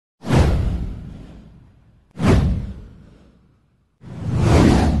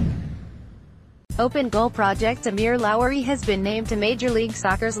Open Goal Project's Amir Lowery has been named to Major League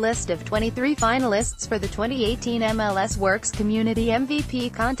Soccer's list of 23 finalists for the 2018 MLS WORKS Community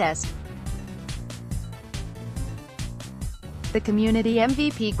MVP contest. The Community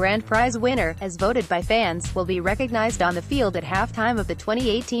MVP grand prize winner, as voted by fans, will be recognized on the field at halftime of the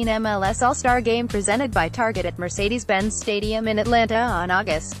 2018 MLS All-Star Game presented by Target at Mercedes-Benz Stadium in Atlanta on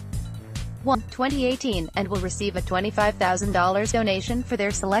August 1, 2018, and will receive a $25,000 donation for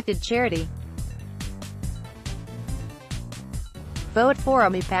their selected charity. Vote for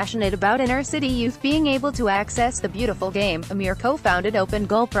Amir. Passionate about inner-city youth being able to access the beautiful game, Amir co-founded Open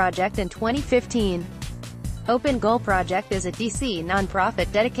Goal Project in 2015. Open Goal Project is a DC nonprofit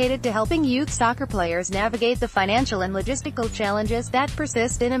dedicated to helping youth soccer players navigate the financial and logistical challenges that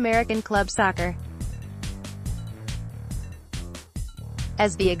persist in American club soccer.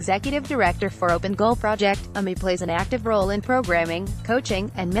 As the executive director for Open Goal Project, Amir plays an active role in programming,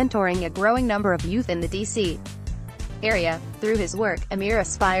 coaching, and mentoring a growing number of youth in the DC area. Through his work, Amir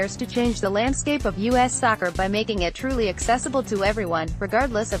aspires to change the landscape of U.S. soccer by making it truly accessible to everyone,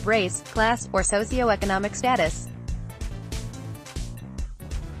 regardless of race, class, or socioeconomic status.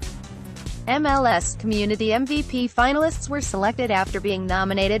 MLS Community MVP finalists were selected after being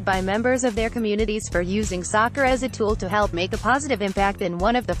nominated by members of their communities for using soccer as a tool to help make a positive impact in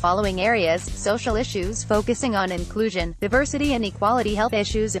one of the following areas: social issues focusing on inclusion, diversity and equality, health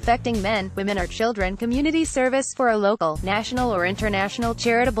issues affecting men, women or children, community service for a local, national or international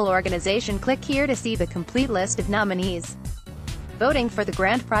charitable organization. Click here to see the complete list of nominees. Voting for the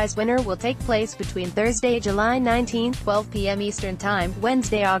grand prize winner will take place between Thursday, July 19, 12 p.m. Eastern Time,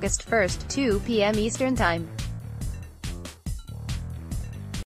 Wednesday, August 1, 2 p.m. Eastern Time.